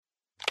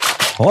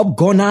Up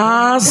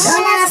Gunners!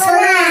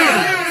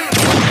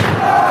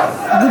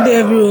 Good day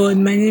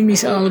everyone, my name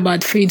is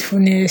Albert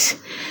Faithfulness.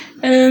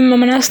 I'm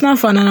an Arsenal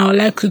fan and I would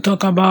like to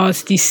talk about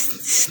this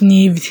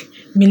sniffed,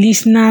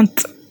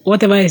 Millicent,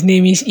 whatever his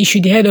name is, issue,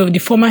 the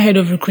former head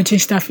of recruiting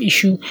staff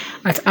issue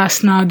at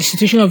Arsenal, the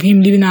situation of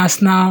him leaving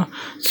Arsenal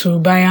to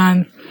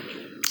Bayern.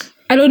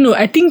 I don't know,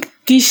 I think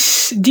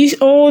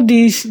all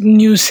these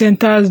news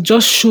centers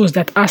just shows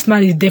that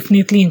Arsenal is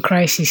definitely in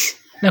crisis.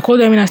 Like, what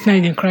do I mean Arsenal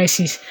is in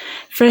crisis?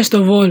 First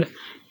of all,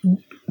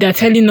 they're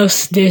telling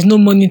us there's no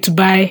money to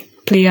buy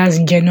players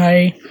in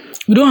January.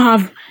 We don't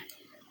have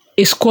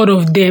a squad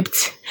of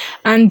depth.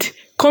 And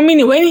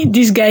when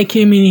this guy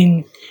came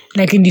in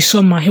the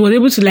summer, he was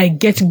able to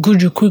get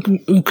good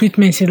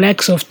recruitment, the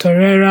likes of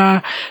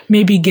Torreira,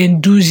 maybe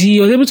Guendouzi. He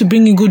was able to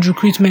bring in good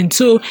recruitment.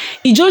 So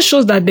it just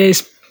shows that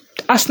there's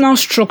Arsenal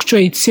structure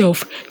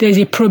itself. There's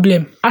a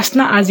problem.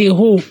 Arsenal as a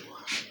whole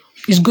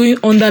is going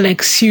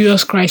under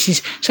serious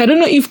crisis. So I don't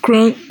know if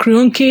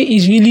Kroenke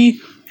is really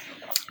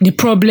the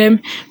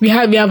problem.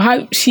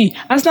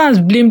 Arsenal has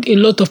blamed a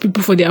lot of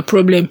people for their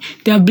problem.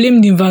 They have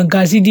blamed Ivan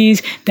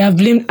Gazidis, they have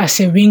blamed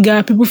Arsene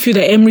Wenger. People feel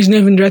that Emery is not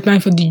even the right man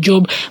for the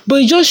job.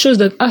 But it just shows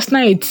that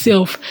Arsenal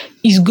itself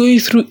is going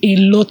through a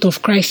lot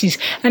of crisis.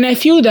 And I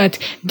feel that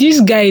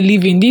this guy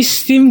leaving, this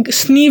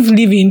Sneeve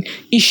leaving,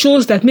 it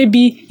shows that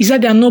maybe is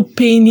that they are not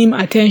paying him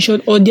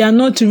attention or they are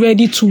not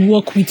ready to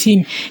work with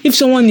him. If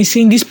someone is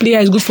saying this player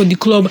is good for the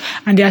club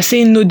and they are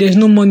saying no, there's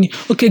no money.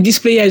 Okay, this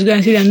player is going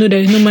to say that no, there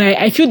is no money.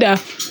 I feel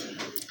that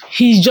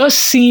he's just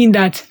seeing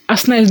that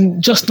Arsenal is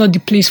just not the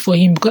place for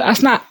him, because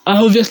Arsenal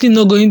are obviously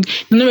not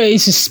ready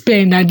to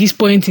spend at this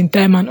point in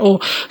time and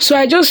all. So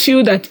I just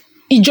feel that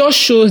it just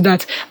shows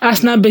that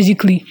Arsenal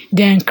basically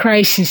they're in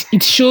crisis.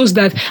 It shows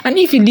that, and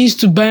if it leads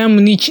to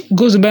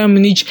goes to Bayern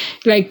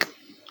Munich,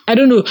 I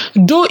don't know,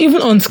 though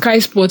even on Sky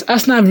Sports,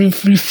 Arsenal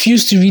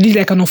refused to release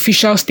an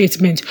official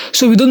statement.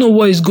 So we don't know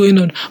what is going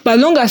on. But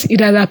as long as it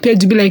has appeared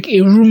to be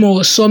a rumor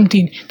or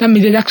something, that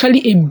means there's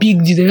actually a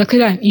big deal, there's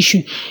actually an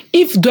issue.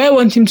 Do I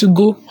want him to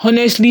go?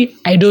 Honestly,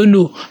 I don't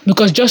know.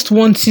 Because just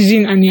one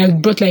season and he has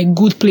brought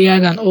good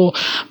players and all.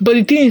 But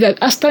the thing is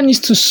that Arsenal needs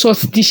to sort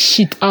this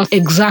shit out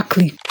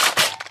exactly.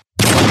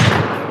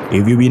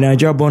 If you be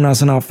Nigeria born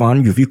Arsenal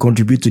fan, you will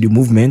contribute to the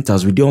movement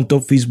as we do on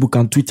top Facebook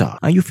and Twitter,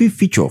 and you will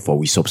feature for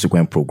our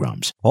subsequent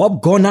programs.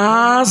 Up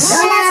Gunners!